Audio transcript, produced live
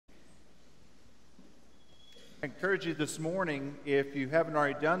I encourage you this morning, if you haven't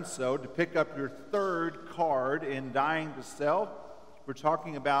already done so, to pick up your third card in Dying to Self. We're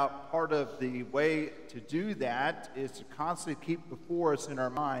talking about part of the way to do that is to constantly keep before us in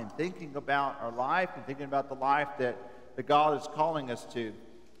our mind, thinking about our life and thinking about the life that God is calling us to.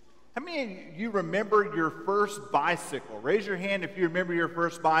 How many of you remember your first bicycle? Raise your hand if you remember your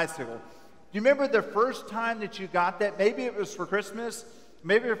first bicycle. Do you remember the first time that you got that? Maybe it was for Christmas.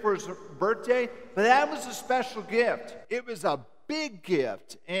 Maybe it was his birthday, but that was a special gift. It was a big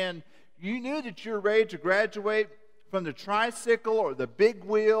gift, and you knew that you were ready to graduate from the tricycle or the big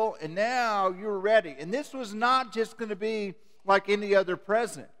wheel, and now you were ready. And this was not just going to be like any other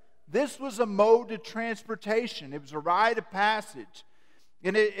present. This was a mode of transportation. It was a rite of passage.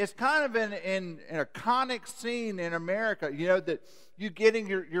 And it's kind of an iconic scene in America, you know, that you getting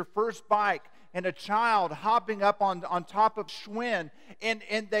your first bike, and a child hopping up on top of Schwinn, and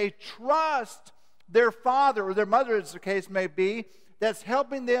they trust their father, or their mother as the case may be, that's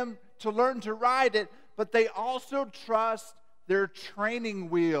helping them to learn to ride it, but they also trust their training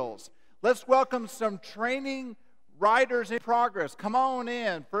wheels. Let's welcome some training riders in progress. Come on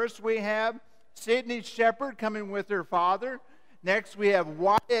in. First we have Sydney Shepard coming with her father. Next we have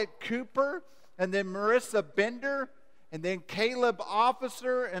Wyatt Cooper, and then Marissa Bender, and then Caleb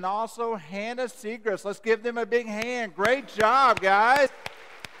Officer, and also Hannah Segrist. Let's give them a big hand. Great job, guys.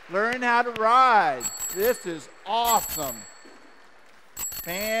 Learn how to ride. This is awesome.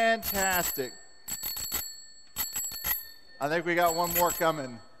 Fantastic. I think we got one more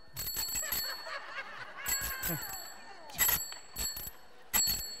coming.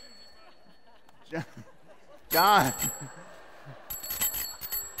 John.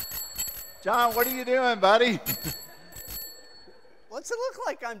 John, what are you doing, buddy? What's it look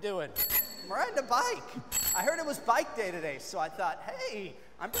like I'm doing? I'm riding a bike. I heard it was bike day today, so I thought, hey,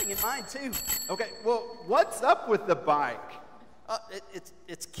 I'm bringing mine too. Okay, well, what's up with the bike?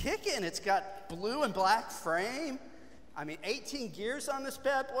 It's kicking. It's got blue and black frame. I mean, 18 gears on this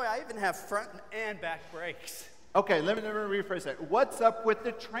bad boy. I even have front and back brakes. Okay, let me rephrase that. What's up with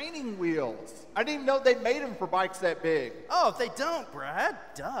the training wheels? I didn't even know they made them for bikes that big. Oh, they don't, Brad.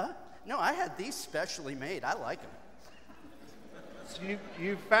 Duh. No, I had these specially made. I like them. So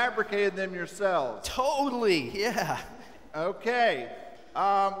you fabricated them yourselves? Totally, yeah. Okay.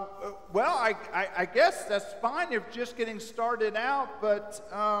 Well, I guess that's fine if just getting started out, but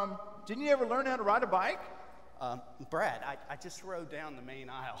didn't you ever learn how to ride a bike? Brad, I just rode down the main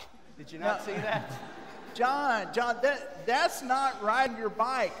aisle. Did you not see that? John, that's not riding your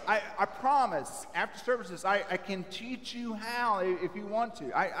bike. I promise. After services, I can teach you how if you want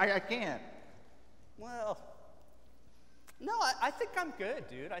to. I can. Well, no, I think I'm good,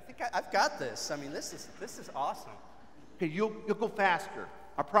 dude. I think I've got this. I mean, this is awesome. Okay, you'll go faster.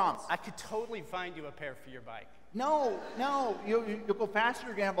 I promise. I could totally find you a pair for your bike. No, you'll go faster.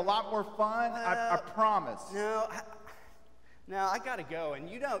 You're gonna have a lot more fun. I promise. No, I gotta go. And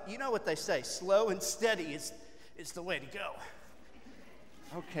you know what they say: slow and steady is the way to go.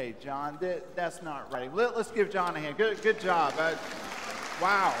 Okay, John, that's not right. Let's give John a hand. Good job.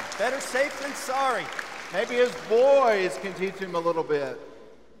 Wow. Better safe than sorry. Maybe his boys can teach him a little bit.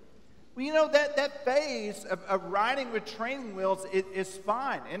 Well, you know, that phase of riding with training wheels is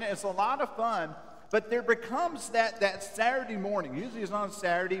fine, and it's a lot of fun, but there becomes that Saturday morning. Usually it's on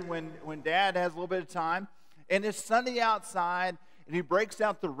Saturday when Dad has a little bit of time, and it's sunny outside, and he breaks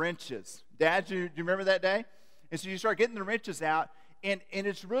out the wrenches. Dad, do you remember that day? And so you start getting the wrenches out, and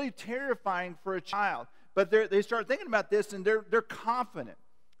it's really terrifying for a child. But they start thinking about this, and they're confident.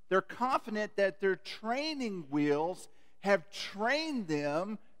 They're confident that their training wheels have trained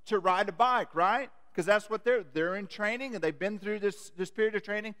them to ride a bike, right? Because that's what they're in training, and they've been through this period of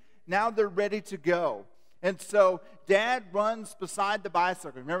training. Now they're ready to go. And so Dad runs beside the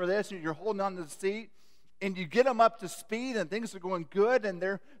bicycle. Remember this? You're holding on to the seat, and you get them up to speed, and things are going good, and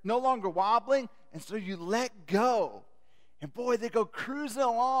they're no longer wobbling, and so you let go. And boy, they go cruising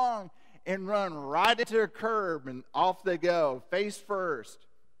along and run right into a curb, and off they go, face first.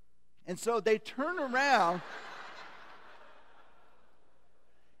 And so they turn around.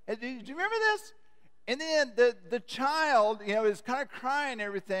 And do you remember this? And then the child, you know, is kind of crying and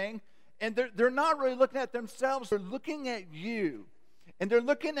everything, and they're not really looking at themselves. They're looking at you. And they're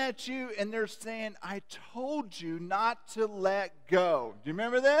looking at you, and they're saying, I told you not to let go. Do you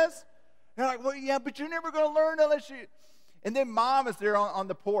remember this? They're like, well, yeah, but you're never going to learn unless you... And then Mom is there on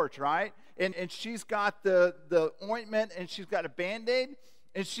the porch, right? And she's got the ointment, and she's got a Band-Aid,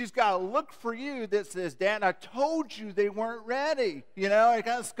 and she's got a look for you that says, Dad, I told you they weren't ready. You know, I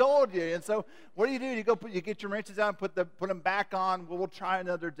kind of scold you. And so what do? You get your wrenches out and put them back on. We'll try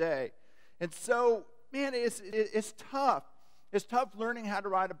another day. And so man, it's tough. It's tough learning how to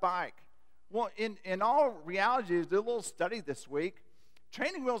ride a bike. Well, in all reality, I did a little study this week.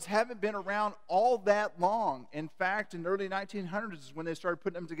 Training wheels haven't been around all that long. In fact, in the early 1900s is when they started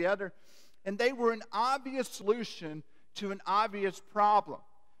putting them together. And they were an obvious solution to an obvious problem.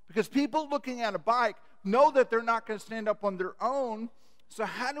 Because people looking at a bike know that they're not going to stand up on their own. So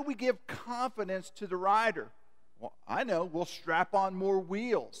how do we give confidence to the rider? Well, I know, we'll strap on more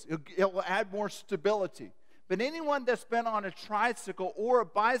wheels. It will add more stability. But anyone that's been on a tricycle or a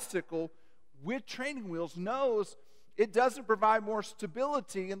bicycle with training wheels knows it doesn't provide more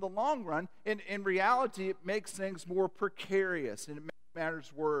stability in the long run. In reality, it makes things more precarious and it makes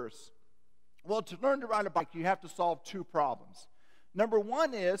matters worse. Well, to learn to ride a bike, you have to solve two problems. Number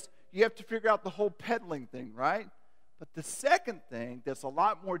one is you have to figure out the whole pedaling thing, right? But the second thing that's a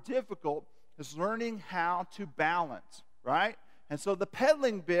lot more difficult is learning how to balance, right? And so the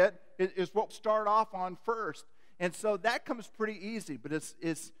pedaling bit is what we'll start off on first. And so that comes pretty easy, but that's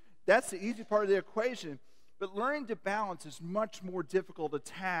the easy part of the equation. But learning to balance is much more difficult a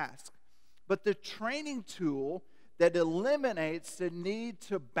task. But the training tool that eliminates the need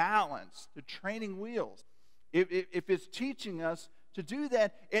to balance, the training wheels, if it's teaching us to do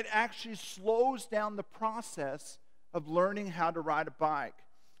that, it actually slows down the process of learning how to ride a bike.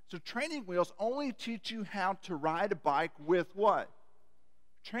 So training wheels only teach you how to ride a bike with what?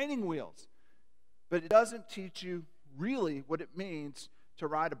 Training wheels. But it doesn't teach you really what it means to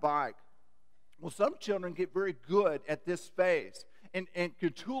ride a bike. Well, some children get very good at this phase and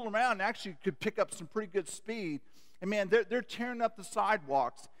could tool around and actually could pick up some pretty good speed. And man, they're tearing up the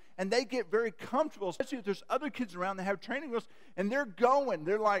sidewalks and they get very comfortable, especially if there's other kids around that have training wheels and they're going.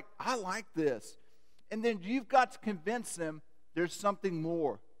 They're like, I like this. And then you've got to convince them there's something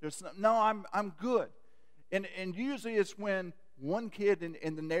more. I'm good. And usually it's when one kid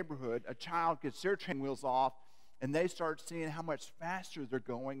in the neighborhood, a child, gets their training wheels off and they start seeing how much faster they're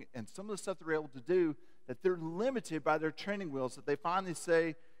going and some of the stuff they're able to do, that they're limited by their training wheels, that they finally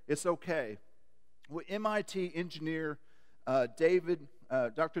say it's okay. Well, MIT engineer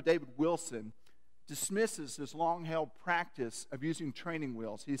Dr. David Wilson dismisses this long-held practice of using training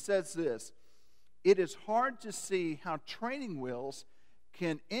wheels. He says this: it is hard to see how training wheels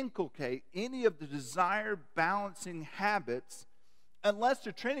can inculcate any of the desired balancing habits unless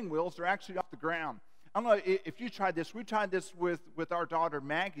the training wheels are actually off the ground. I don't know if you tried this. We tried this with our daughter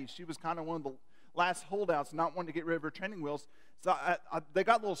Maggie. She was kind of one of the last holdouts, not wanting to get rid of her training wheels. So they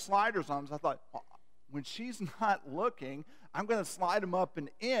got little sliders on them. So I thought, when she's not looking, I'm going to slide them up an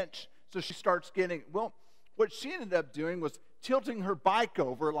inch so she starts getting, well, what she ended up doing was tilting her bike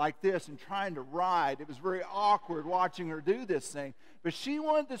over like this and trying to ride. It was very awkward watching her do this thing. But she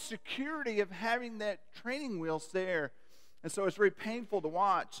wanted the security of having that training wheels there. And so it's very painful to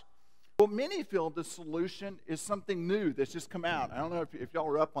watch. Well, many feel the solution is something new that's just come out. I don't know if y'all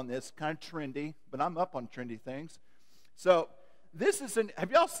are up on this, kind of trendy, but I'm up on trendy things. So this is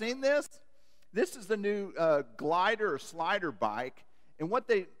have y'all seen this? This is the new glider or slider bike. And what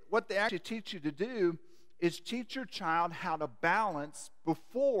they actually teach you to do is teach your child how to balance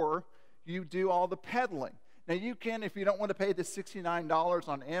before you do all the pedaling. Now you can, if you don't want to pay the $69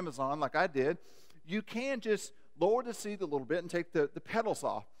 on Amazon like I did, you can just lower the seat a little bit and take the pedals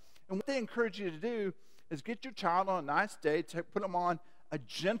off. And what they encourage you to do is get your child on a nice day, put them on a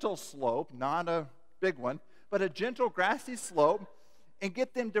gentle slope, not a big one, but a gentle grassy slope, and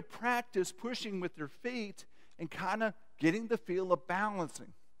get them to practice pushing with their feet and kind of getting the feel of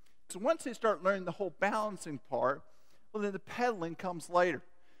balancing. So once they start learning the whole balancing part, well, then the pedaling comes later.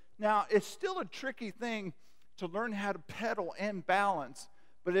 Now, it's still a tricky thing to learn how to pedal and balance,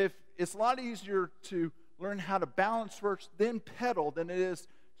 but if it's a lot easier to learn how to balance first, then pedal, than it is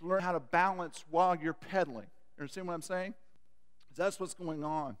to learn how to balance while you're pedaling. You understand what I'm saying? That's what's going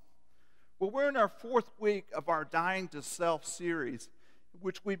on. Well, we're in our 4th week of our Dying to Self series,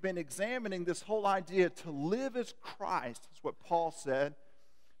 which we've been examining this whole idea to live as Christ, is what Paul said.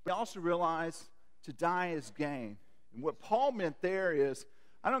 We also realize to die is gain. And what Paul meant there is,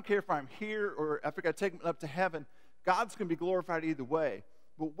 I don't care if I'm here or if I got taken up to heaven, God's going to be glorified either way.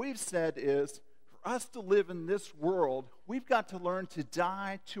 What we've said is, for us to live in this world, we've got to learn to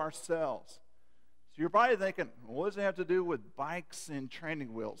die to ourselves. So you're probably thinking, well, what does it have to do with bikes and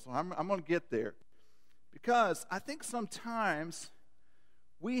training wheels? Well, I'm going to get there. Because I think sometimes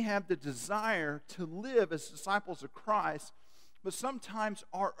we have the desire to live as disciples of Christ, but sometimes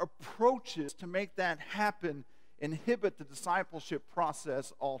our approaches to make that happen inhibit the discipleship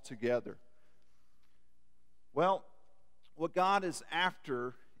process altogether. Well, what God is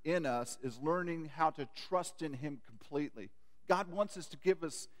after in us is learning how to trust in Him completely. God wants us to give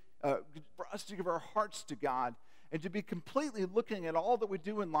us for us to give our hearts to God and to be completely looking at all that we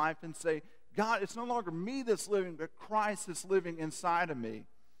do in life and say, God, it's no longer me that's living, but Christ is living inside of me.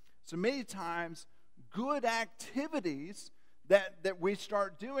 So many times, good activities that we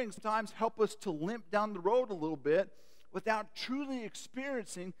start doing sometimes help us to limp down the road a little bit without truly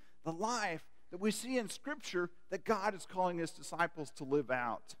experiencing the life that we see in Scripture that God is calling His disciples to live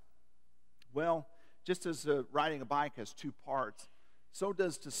out. Well, just as riding a bike has two parts, so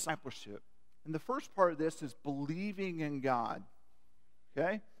does discipleship. And the first part of this is believing in God.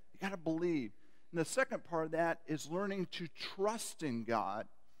 Okay? You got to believe. And the second part of that is learning to trust in God.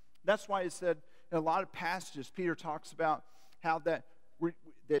 That's why it said in a lot of passages, Peter talks about how that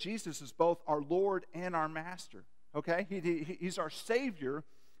Jesus is both our Lord and our Master. Okay? He's our Savior,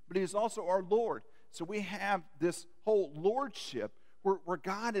 but He's also our Lord. So we have this whole lordship where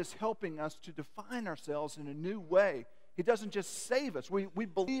God is helping us to define ourselves in a new way. He doesn't just save us. We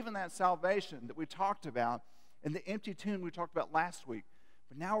believe in that salvation that we talked about in the empty tomb we talked about last week.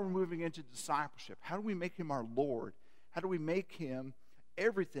 But now we're moving into discipleship. How do we make Him our Lord? How do we make Him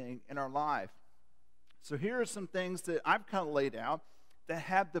everything in our life? So here are some things that I've kind of laid out that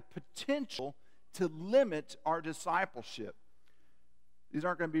have the potential to limit our discipleship. These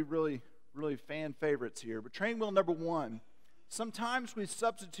aren't going to be really fan favorites here. But training wheel number 1, sometimes we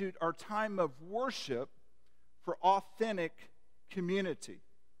substitute our time of worship for authentic community.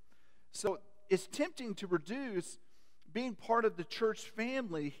 So it's tempting to reduce being part of the church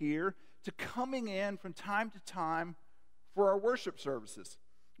family here to coming in from time to time for our worship services.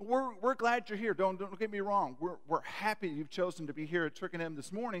 We're glad you're here. Don't get me wrong. We're happy you've chosen to be here at Twickenham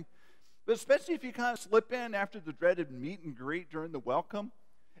this morning. But especially if you kind of slip in after the dreaded meet and greet during the welcome,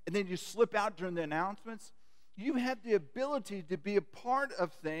 and then you slip out during the announcements, you have the ability to be a part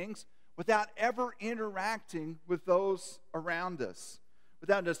of things without ever interacting with those around us,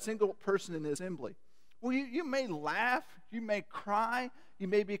 without a single person in the assembly. Well, you may laugh, you may cry, you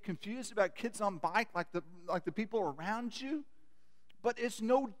may be confused about kids on bike like the people around you, but it's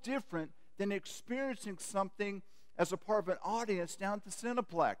no different than experiencing something as a part of an audience down at the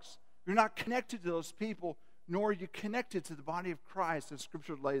Cineplex. You're not connected to those people, nor are you connected to the body of Christ as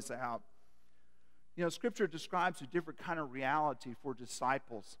Scripture lays out. You know, Scripture describes a different kind of reality for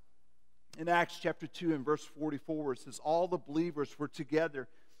disciples. In Acts chapter 2 and verse 44, it says, all the believers were together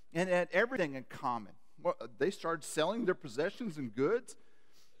and had everything in common. Well, they started selling their possessions and goods,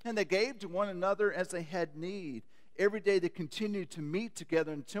 and they gave to one another as they had need. Every day they continued to meet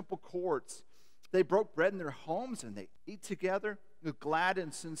together in temple courts. They broke bread in their homes, and they ate together with glad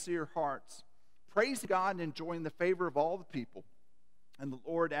and sincere hearts, praising God and enjoying the favor of all the people. And the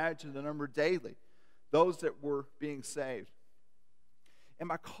Lord added to the number daily those that were being saved. Am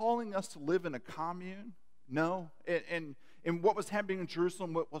I calling us to live in a commune? No. And what was happening in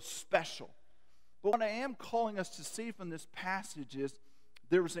Jerusalem was special. But what I am calling us to see from this passage is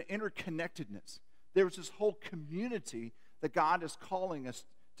there was an interconnectedness. There was this whole community that God is calling us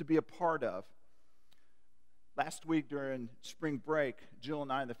to be a part of. Last week during spring break, Jill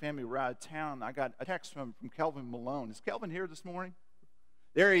and I and the family were out of town. I got a text from Kelvin Malone. Is Kelvin here this morning?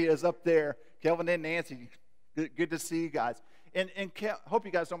 There he is up there. Kelvin and Nancy. Good to see you guys. And hope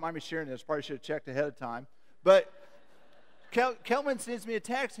you guys don't mind me sharing this. Probably should have checked ahead of time. But Kelvin sends me a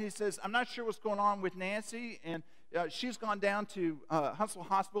text, and he says, I'm not sure what's going on with Nancy, and she's gone down to Huntsville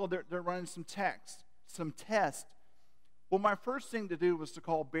Hospital. They're running some tests. Well, my first thing to do was to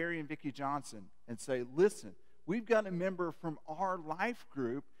call Barry and Vicki Johnson and say, listen, we've got a member from our life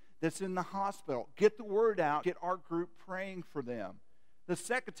group that's in the hospital. Get the word out. Get our group praying for them. The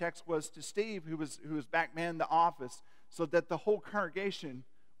second text was to Steve, who was back man in the office, so that the whole congregation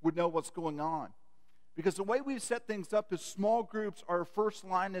would know what's going on. Because the way we've set things up is small groups are our first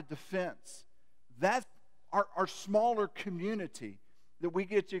line of defense. That's our smaller community that we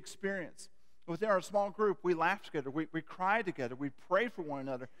get to experience. Within our small group, we laugh together, we cry together, we pray for one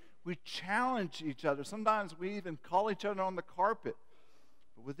another, we challenge each other. Sometimes we even call each other on the carpet.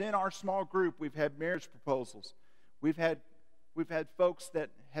 But within our small group, we've had marriage proposals. We've had folks that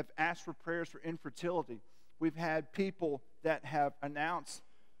have asked for prayers for infertility. We've had people that have announced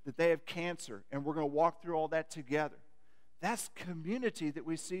that they have cancer, and we're going to walk through all that together. That's community that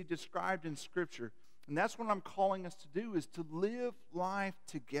we see described in Scripture. And that's what I'm calling us to do, is to live life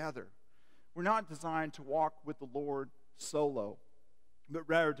together. We're not designed to walk with the Lord solo, but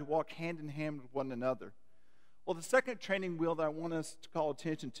rather to walk hand in hand with one another. Well, the second training wheel that I want us to call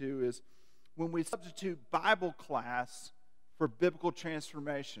attention to is when we substitute Bible class for biblical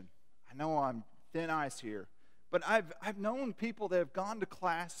transformation. I know I'm thin ice here, but I've known people that have gone to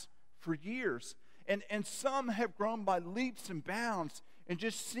class for years, and some have grown by leaps and bounds and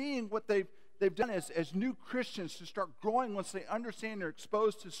just seeing what they've done as new Christians to start growing once they understand they're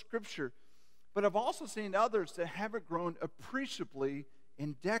exposed to Scripture. But I've also seen others that haven't grown appreciably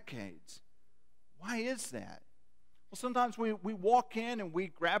in decades. Why is that? Well, sometimes we walk in and we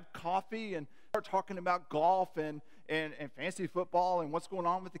grab coffee and start talking about golf and fantasy football and what's going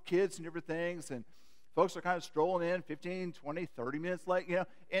on with the kids and everything. And folks are kind of strolling in 15, 20, 30 minutes late,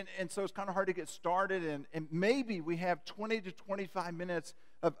 and so it's kind of hard to get started. And maybe we have 20 to 25 minutes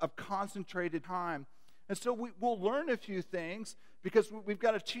of concentrated time. And so we'll learn a few things because we've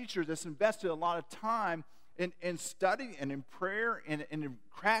got a teacher that's invested a lot of time in study and in prayer and in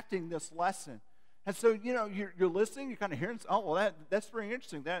crafting this lesson. And so, you're listening, you're kind of hearing, oh, well, that's very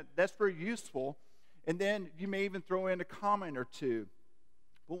interesting. That's very useful. And then you may even throw in a comment or two.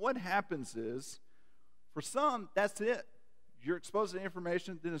 But what happens is, for some, that's it. You're exposed to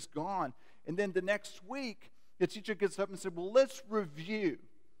information, then it's gone. And then the next week, the teacher gets up and says, well, let's review.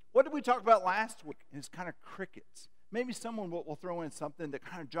 What did we talk about last week? And it's kind of crickets. Maybe someone will throw in something that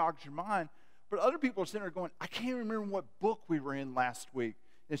kind of jogs your mind. But other people are sitting there going, I can't remember what book we were in last week.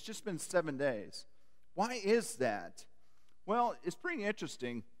 It's just been 7 days. Why is that? Well, it's pretty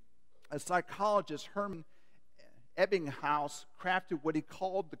interesting. A psychologist, Herman Ebbinghaus, crafted what he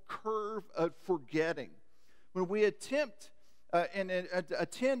called the curve of forgetting. When we attend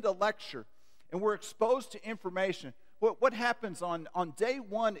a lecture and we're exposed to information, what happens on day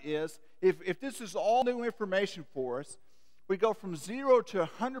one is, if this is all new information for us, we go from 0 to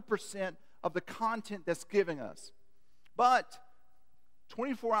 100% of the content that's giving us. But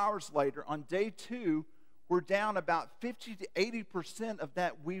 24 hours later, on day 2, we're down about 50 to 80% of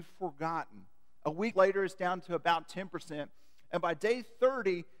that we've forgotten. A week later, it's down to about 10%. And by day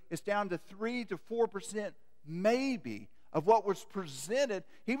 30, it's down to 3 to 4% maybe of what was presented.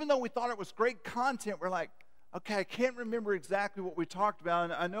 Even though we thought it was great content, we're like, okay, I can't remember exactly what we talked about.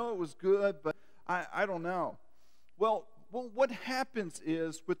 And I know it was good, but I don't know. Well, what happens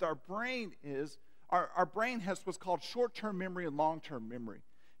is with our brain is, our brain has what's called short-term memory and long-term memory.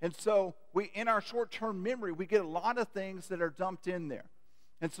 And so in our short-term memory, we get a lot of things that are dumped in there.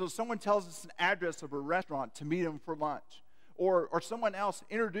 And so someone tells us an address of a restaurant to meet them for lunch. Or someone else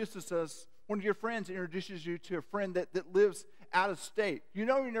introduces us, one of your friends introduces you to a friend that lives out of state. You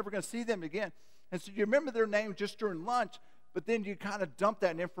know you're never going to see them again. And so you remember their name just during lunch, but then you kind of dump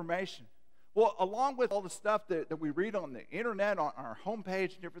that information. Well, along with all the stuff that we read on the internet, on our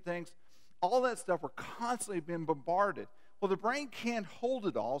homepage and different things, all that stuff, we're constantly being bombarded. Well, the brain can't hold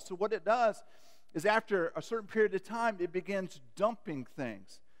it all, so what it does is after a certain period of time, it begins dumping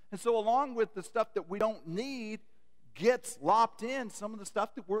things. And so along with the stuff that we don't need gets lopped in some of the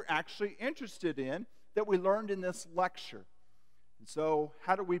stuff that we're actually interested in that we learned in this lecture. And so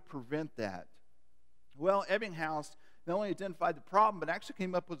how do we prevent that? Well, Ebbinghaus not only identified the problem, but actually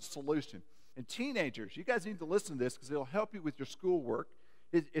came up with a solution. And teenagers, you guys need to listen to this because it'll help you with your schoolwork.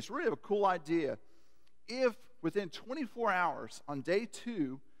 It's really a cool idea. If within 24 hours on day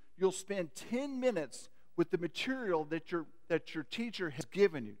 2, you'll spend 10 minutes with the material that your teacher has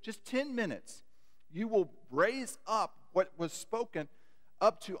given you, just 10 minutes, you will raise up what was spoken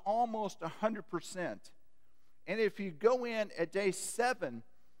up to almost 100%. And if you go in at day 7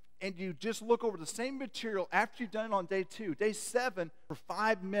 and you just look over the same material after you've done it on day 2, day 7, for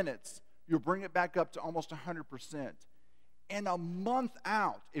 5 minutes, you'll bring it back up to almost 100%. And a month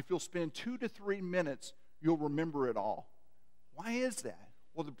out, if you'll spend 2 to 3 minutes, you'll remember it all. Why is that?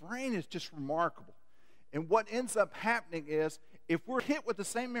 Well, the brain is just remarkable. And what ends up happening is, if we're hit with the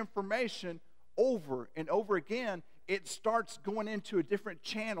same information over and over again, it starts going into a different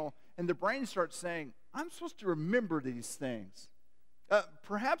channel, and the brain starts saying, I'm supposed to remember these things.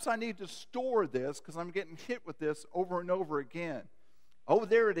 Perhaps I need to store this because I'm getting hit with this over and over again. Oh,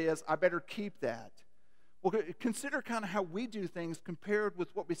 there it is. I better keep that. Well, consider kind of how we do things compared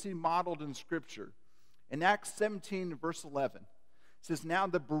with what we see modeled in Scripture. In Acts 17, verse 11, it says, Now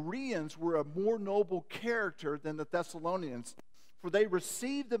the Bereans were a more noble character than the Thessalonians, for they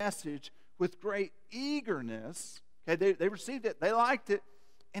received the message with great eagerness. Okay, they received it, they liked it,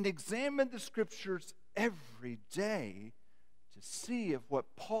 and examined the Scriptures every day to see if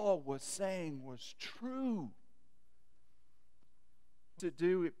what Paul was saying was true. What does it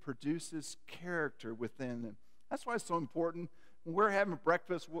do? It produces character within them. That's why it's so important. When we're having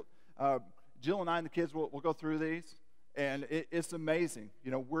breakfast, Jill and I and the kids will go through these, and it's amazing.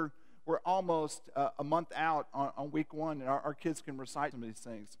 You know, we're almost a month out on week 1, and our kids can recite some of these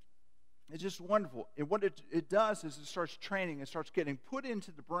things. It's just wonderful. And what it does is it starts training, it starts getting put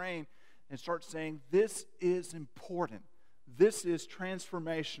into the brain, and starts saying, this is important. This is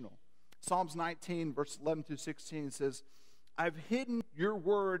transformational. Psalms 19, verse 11 through 16 says, I've hidden your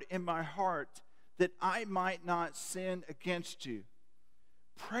word in my heart that I might not sin against you.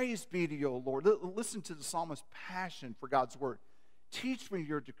 Praise be to you, O Lord. Listen to the psalmist's passion for God's word. Teach me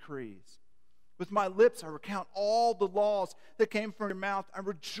your decrees. With my lips I recount all the laws that came from your mouth. I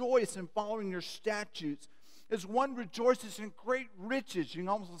rejoice in following your statutes. As one rejoices in great riches, you can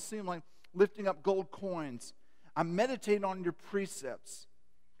almost see him like lifting up gold coins. I meditate on your precepts.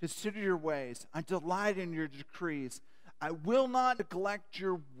 Consider your ways. I delight in your decrees. I will not neglect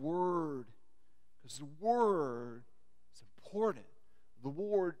your word, because the word is important. The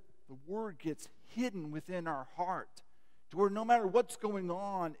word gets hidden within our heart, to where no matter what's going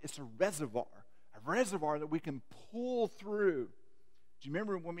on, it's a reservoir that we can pull through. Do you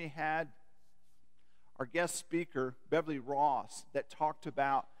remember when we had our guest speaker, Beverly Ross, that talked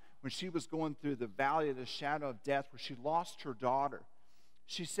about when she was going through the valley of the shadow of death, where she lost her daughter?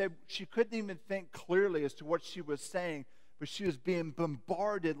 She said she couldn't even think clearly as to what she was saying, but she was being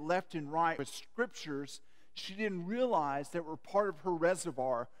bombarded left and right with scriptures she didn't realize that were part of her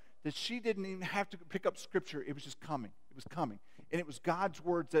reservoir, that she didn't even have to pick up scripture. It was just coming. It was coming. And it was God's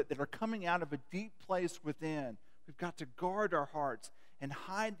words that are coming out of a deep place within. We've got to guard our hearts and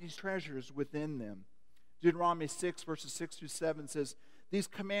hide these treasures within them. Deuteronomy 6, verses 6 through 7 says, these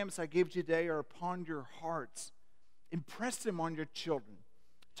commandments I give you today are upon your hearts. Impress them on your children.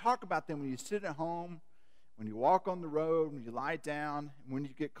 Talk about them when you sit at home, when you walk on the road, when you lie down, and when you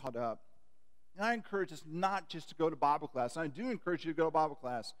get caught up. And I encourage us not just to go to Bible class. I do encourage you to go to Bible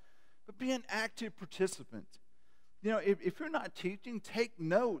class, but be an active participant. You know, if you're not teaching, take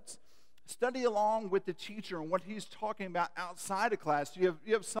notes. Study along with the teacher and what he's talking about outside of class. You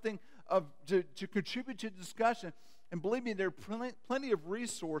have something to contribute to the discussion. And believe me, there are plenty of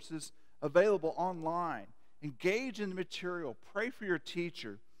resources available online. Engage in the material. Pray for your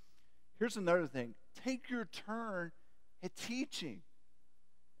teacher. Here's another thing. Take your turn at teaching.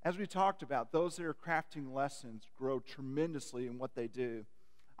 As we talked about, those that are crafting lessons grow tremendously in what they do.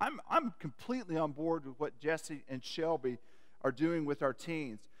 I'm completely on board with what Jesse and Shelby are doing with our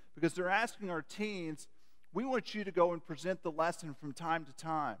teens, because they're asking our teens, we want you to go and present the lesson from time to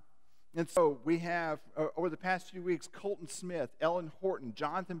time. And so we have, over the past few weeks, Colton Smith, Ellen Horton,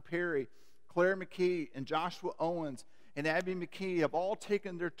 Jonathan Perry, Claire McKee, and Joshua Owens, and Abby McKee have all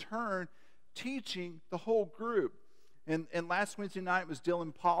taken their turn teaching the whole group. And last Wednesday night was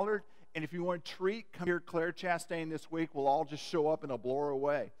Dylan Pollard. And if you want a treat, come here, Claire Chastain, this week. We'll all just show up and it'll blow her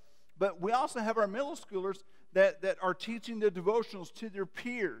away. But we also have our middle schoolers that are teaching the devotionals to their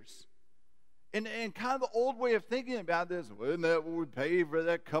peers. And kind of the old way of thinking about this, wasn't that what we pay for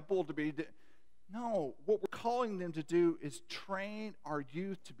that couple to be? No, what we're calling them to do is train our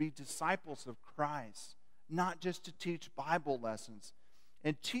youth to be disciples of Christ, not just to teach Bible lessons.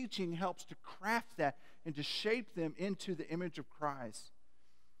 And teaching helps to craft that and to shape them into the image of Christ.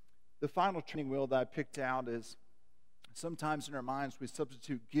 The final training wheel that I picked out is sometimes in our minds we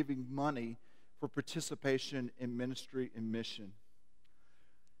substitute giving money for participation in ministry and mission.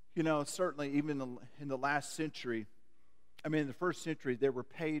 You know, certainly even in the last century, in the first century, there were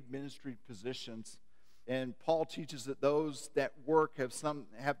paid ministry positions. And Paul teaches that those that work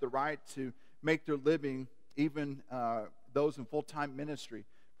have the right to make their living, even those in full-time ministry.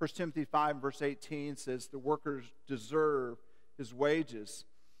 1 Timothy 5, verse 18 says the workers deserve his wages.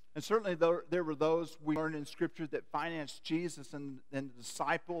 And certainly there were those we learned in Scripture that financed Jesus and the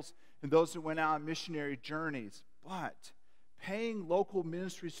disciples and those that went out on missionary journeys. But paying local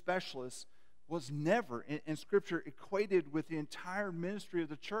ministry specialists was never, in Scripture, equated with the entire ministry of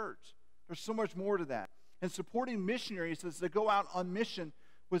the church. There's so much more to that. And supporting missionaries as they go out on mission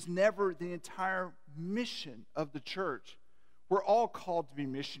was never the entire mission of the church. We're all called to be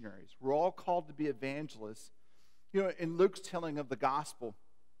missionaries. We're all called to be evangelists. You know, in Luke's telling of the gospel,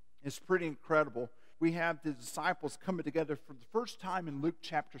 it's pretty incredible. We have the disciples coming together for the first time in Luke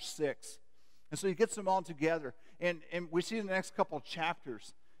chapter 6. And so he gets them all together. And we see in the next couple of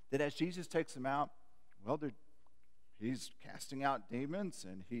chapters that as Jesus takes them out, well, he's casting out demons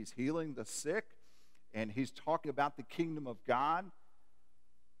and he's healing the sick and he's talking about the kingdom of God.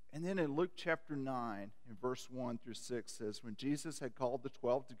 And then in Luke chapter 9, in verse 1 through 6 says, when Jesus had called the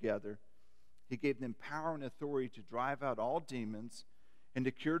 12 together, he gave them power and authority to drive out all demons and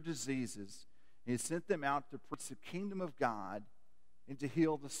to cure diseases. And he sent them out to preach the kingdom of God and to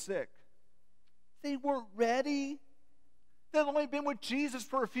heal the sick. They weren't ready. They'd only been with Jesus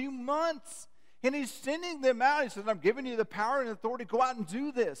for a few months. And he's sending them out. He says, I'm giving you the power and authority. Go out and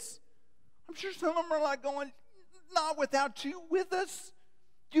do this. I'm sure some of them are like going, not without you with us.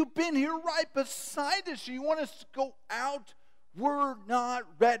 You've been here right beside us. You want us to go out? We're not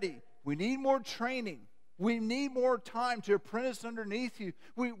ready. We need more training. We need more time to apprentice underneath you.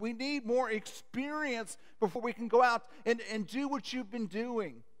 We need more experience before we can go out and do what you've been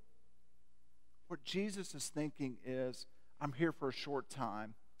doing. What Jesus is thinking is, I'm here for a short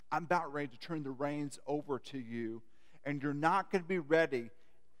time. I'm about ready to turn the reins over to you. And you're not going to be ready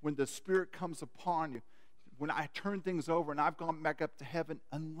when the Spirit comes upon you, when I turn things over and I've gone back up to heaven,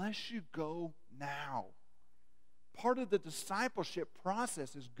 unless you go now. Part of the discipleship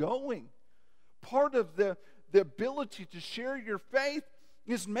process is going. Part of the ability to share your faith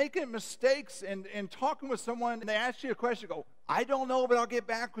is making mistakes and talking with someone and they ask you a question, you go, I don't know, but I'll get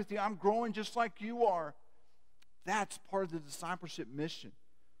back with you. I'm growing just like you are. That's part of the discipleship mission.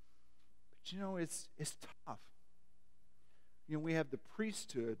 But you know, it's tough. You know, we have the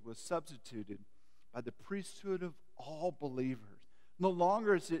priesthood was substituted by the priesthood of all believers. No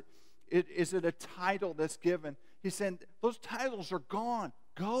longer is it a title that's given. He's saying those titles are gone.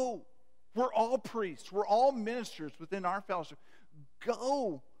 Go. We're all priests. We're all ministers within our fellowship.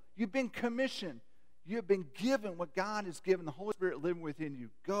 Go. You've been commissioned. You have been given what God has given, the Holy Spirit living within you.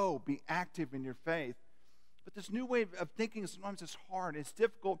 Go. Be active in your faith. But this new way of thinking, sometimes it's hard. It's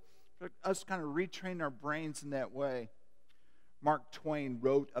difficult for us to kind of retrain our brains in that way. Mark Twain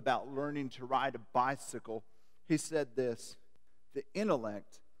wrote about learning to ride a bicycle. He said this, the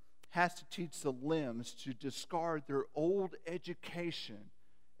intellect has to teach the limbs to discard their old education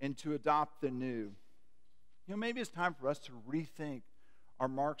and to adopt the new. You know, maybe it's time for us to rethink our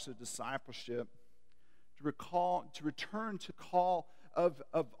marks of discipleship, to return to call of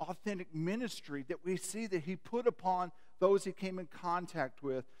authentic ministry that we see that he put upon those he came in contact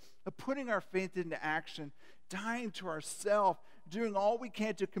with, of putting our faith into action, dying to ourselves, doing all we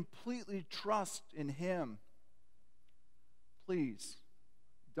can to completely trust in him. Please,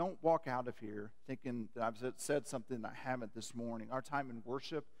 don't walk out of here thinking that I've said something that I haven't this morning. Our time in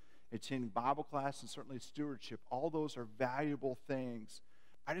worship, attending Bible class, and certainly stewardship, all those are valuable things.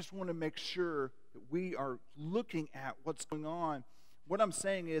 I just want to make sure that we are looking at what's going on. What I'm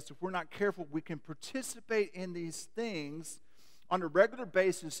saying is, if we're not careful, we can participate in these things on a regular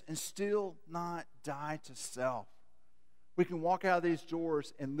basis and still not die to self. We can walk out of these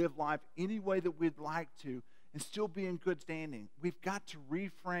doors and live life any way that we'd like to and still be in good standing. We've got to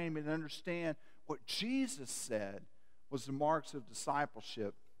reframe and understand what Jesus said was the marks of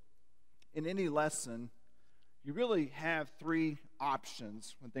discipleship. In any lesson, you really have three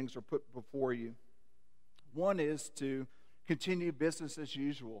options when things are put before you. One is to continue business as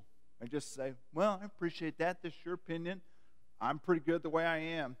usual and just say, well, I appreciate that. This is your opinion. I'm pretty good the way I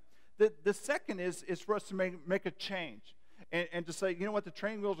am. The second is for us to make a change and to say, you know what, the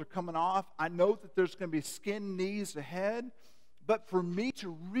training wheels are coming off. I know that there's going to be skin knees ahead, but for me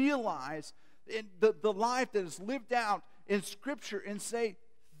to realize the life that is lived out in Scripture and say,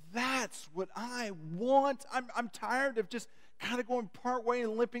 that's what I want. I'm tired of just kind of going part way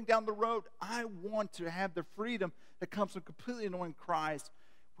and limping down the road. I want to have the freedom that comes from completely knowing Christ.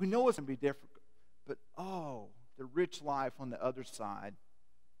 We know it's going to be difficult, but oh, the rich life on the other side.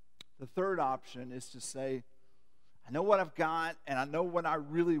 The third option is to say, I know what I've got and I know what I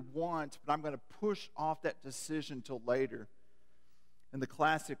really want, but I'm going to push off that decision till later. In the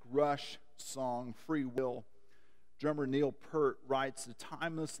classic Rush song, Free Will, drummer Neil Peart writes the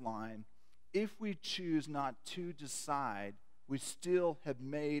timeless line, if we choose not to decide, we still have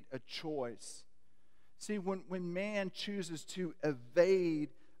made a choice. See, when man chooses to evade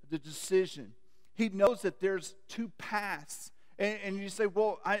the decision, he knows that there's two paths. And you say,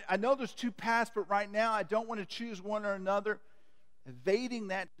 well, I know there's two paths, but right now I don't want to choose one or another. Evading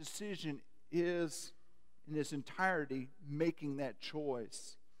that decision is, in its entirety, making that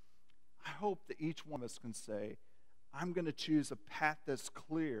choice. I hope that each one of us can say, I'm going to choose a path that's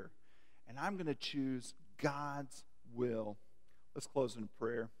clear, and I'm going to choose God's will. Let's close in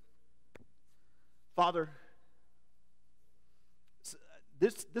prayer. Father,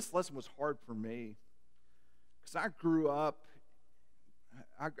 this lesson was hard for me because I grew up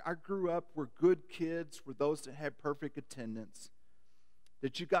where good kids were those that had perfect attendance,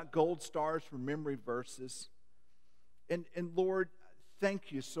 that you got gold stars for memory verses. And Lord,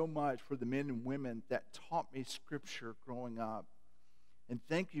 thank you so much for the men and women that taught me Scripture growing up. And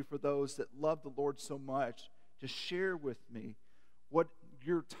thank you for those that love the Lord so much to share with me what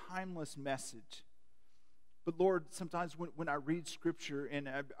your timeless message. But Lord, sometimes when I read Scripture and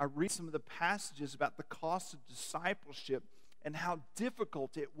I read some of the passages about the cost of discipleship and how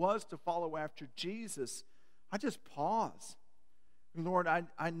difficult it was to follow after Jesus, I just pause. And Lord,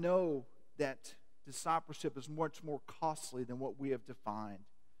 I know that discipleship is much more costly than what we have defined.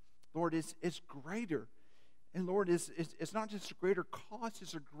 Lord, it's greater. And Lord, it's not just a greater cost,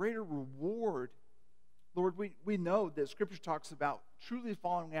 it's a greater reward. Lord, we know that Scripture talks about truly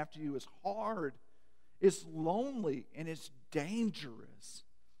following after you is hard, it's lonely, and it's dangerous.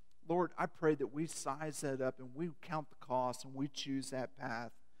 Lord, I pray that we size that up and we count the cost and we choose that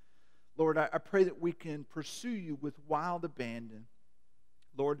path. Lord, I pray that we can pursue you with wild abandon.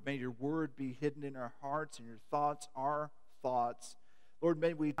 Lord, may your word be hidden in our hearts and your thoughts our thoughts. Lord,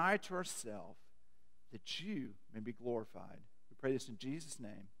 may we die to ourselves that you may be glorified. We pray this in Jesus'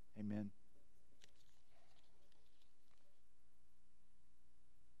 name. Amen.